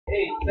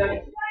Hey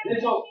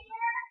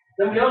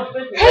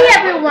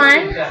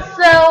everyone,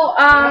 so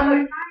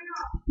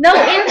no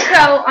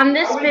intro on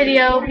this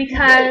video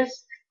because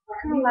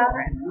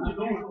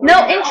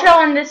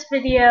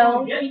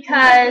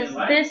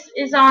this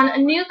is on a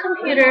new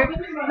computer.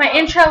 My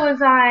intro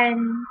is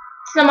on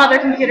some other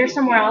computer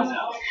somewhere else.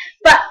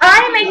 But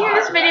I'm making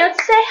this video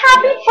to say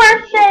happy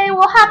birthday!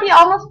 Well, happy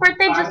almost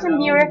birthday, Justin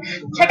Bieber.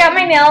 Check out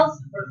my nails.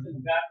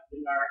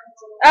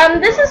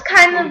 This is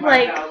kind of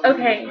like,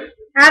 okay,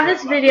 I have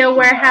this video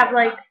where I have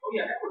like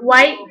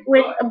white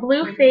with a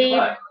blue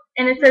fade,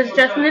 and it says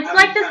Justin. It's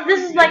like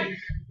this is like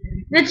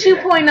the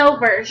 2.0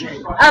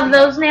 version of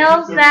those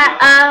nails that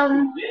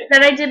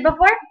I did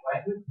before.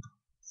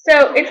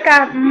 So it's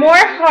got more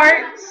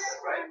hearts.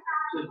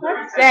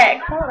 Let's see.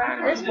 Hold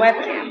on, this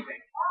webcam.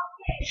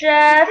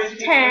 Just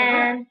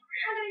 10.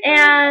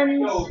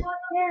 And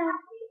yeah.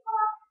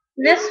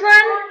 This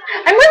one,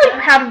 I'm really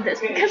proud of this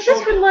because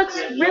this one looks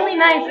really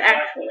nice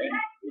actually.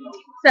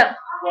 So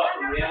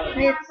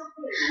it's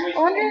I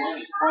wonder,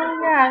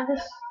 oh yeah,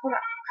 this, hold on.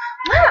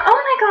 Wow, oh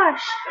my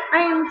gosh. I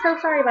am so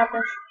sorry about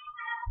this.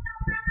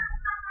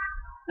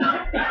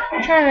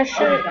 I'm trying to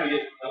show it.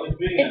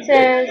 It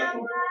says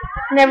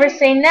never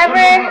say never.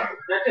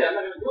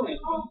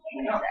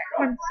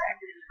 One sec.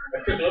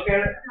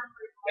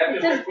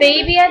 It says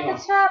baby at the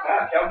top.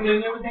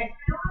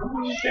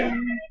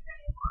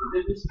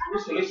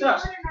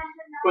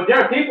 But there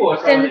are people.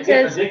 Then it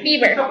says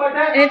Bieber,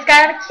 and it's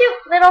got a cute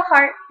little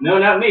heart. No,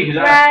 not me.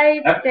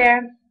 Right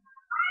there.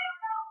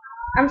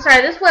 I'm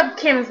sorry, this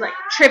webcam is like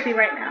trippy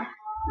right now.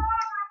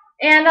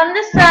 And on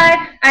this side,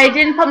 I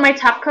didn't put my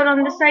top coat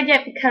on this side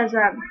yet because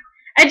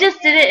I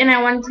just did it and I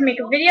wanted to make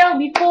a video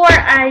before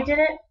I did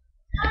it.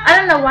 I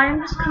don't know why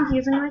I'm just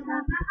confusing like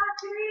that.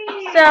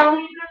 So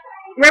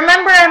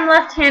remember, I'm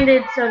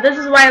left-handed, so this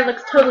is why it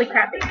looks totally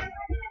crappy. It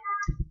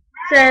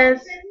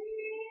says,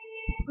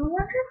 I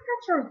wonder if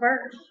that's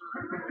reversed.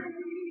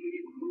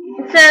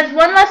 It says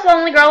one less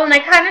lonely girl, and I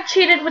kind of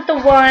cheated with the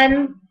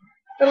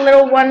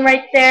little one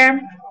right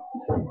there,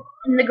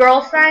 in the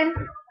girl sign.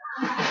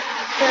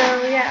 So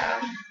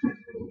yeah.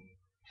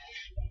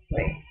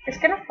 Wait, it's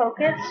gonna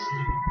focus.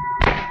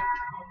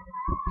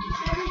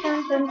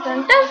 Dun, dun,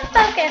 dun. Don't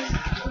focus.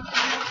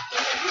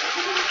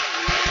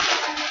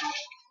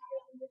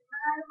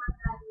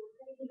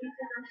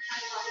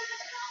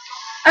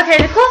 Okay,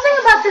 the cool thing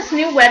about this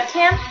new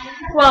webcam,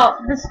 well,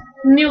 this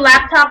new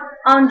laptop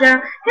on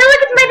general. Hey,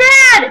 look, it's my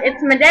dad!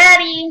 It's my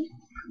daddy!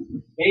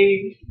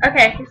 Hey.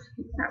 Okay,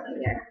 not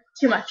really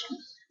too much.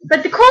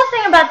 But the cool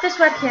thing about this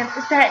webcam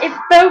is that it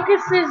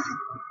focuses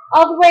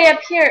all the way up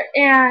here,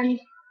 and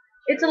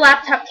it's a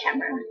laptop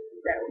camera.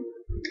 So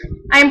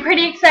I'm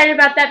pretty excited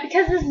about that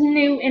because this is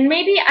new, and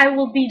maybe I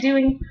will be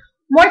doing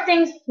more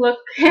things. Look,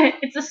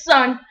 it's a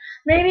sun.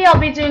 Maybe I'll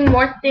be doing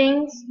more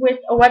things with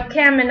a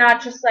webcam and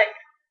not just like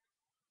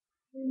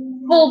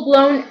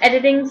full-blown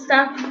editing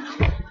stuff,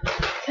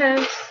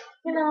 because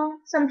you know,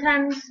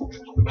 sometimes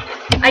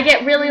I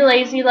get really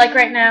lazy, like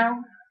right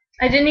now.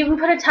 I didn't even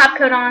put a top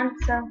coat on,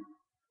 so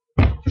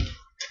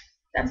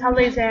that's how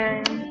lazy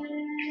I am.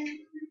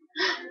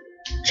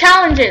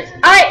 Challenges.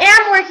 I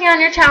am working on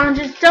your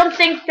challenges. Don't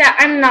think that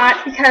I'm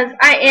not, because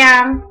I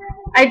am.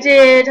 I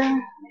did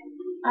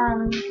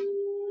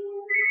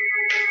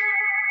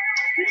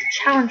which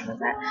challenge was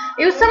that?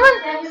 It was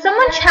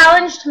someone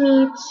challenged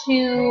me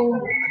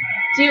to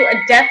do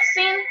a death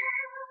scene,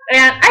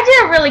 and I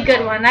did a really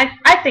good one.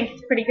 I think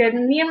it's pretty good.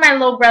 Me and my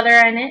little brother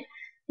are in it.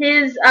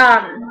 His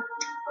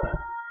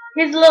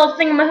little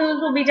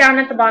thingamahoos will be down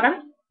at the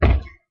bottom.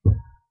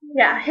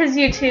 Yeah, his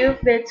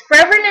YouTube. It's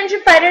Forever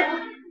Ninja Fighter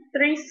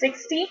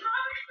 360. It's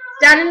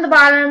down in the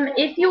bottom.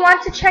 If you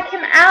want to check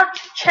him out.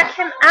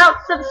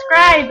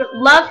 Subscribe.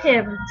 Love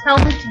him. Tell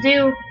him to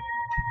do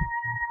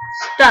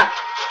stuff.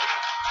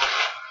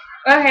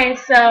 Okay,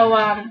 so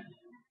I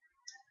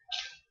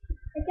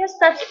guess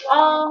that's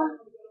all.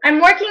 I'm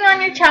working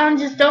on your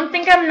challenges. Don't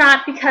think I'm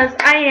not, because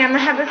I am. I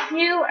have a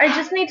few. I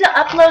just need to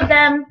upload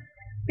them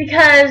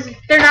because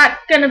they're not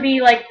going to be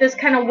like this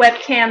kind of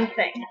webcam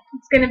thing.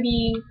 It's going to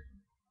be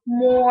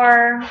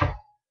more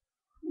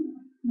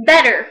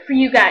better for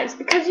you guys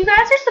because you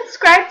guys are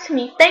subscribed to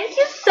me. Thank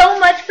you so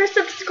much for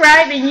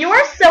subscribing. You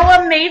are so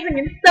amazing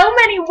in so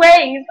many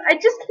ways. I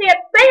just can't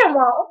say them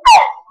all.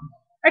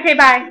 Okay,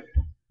 bye.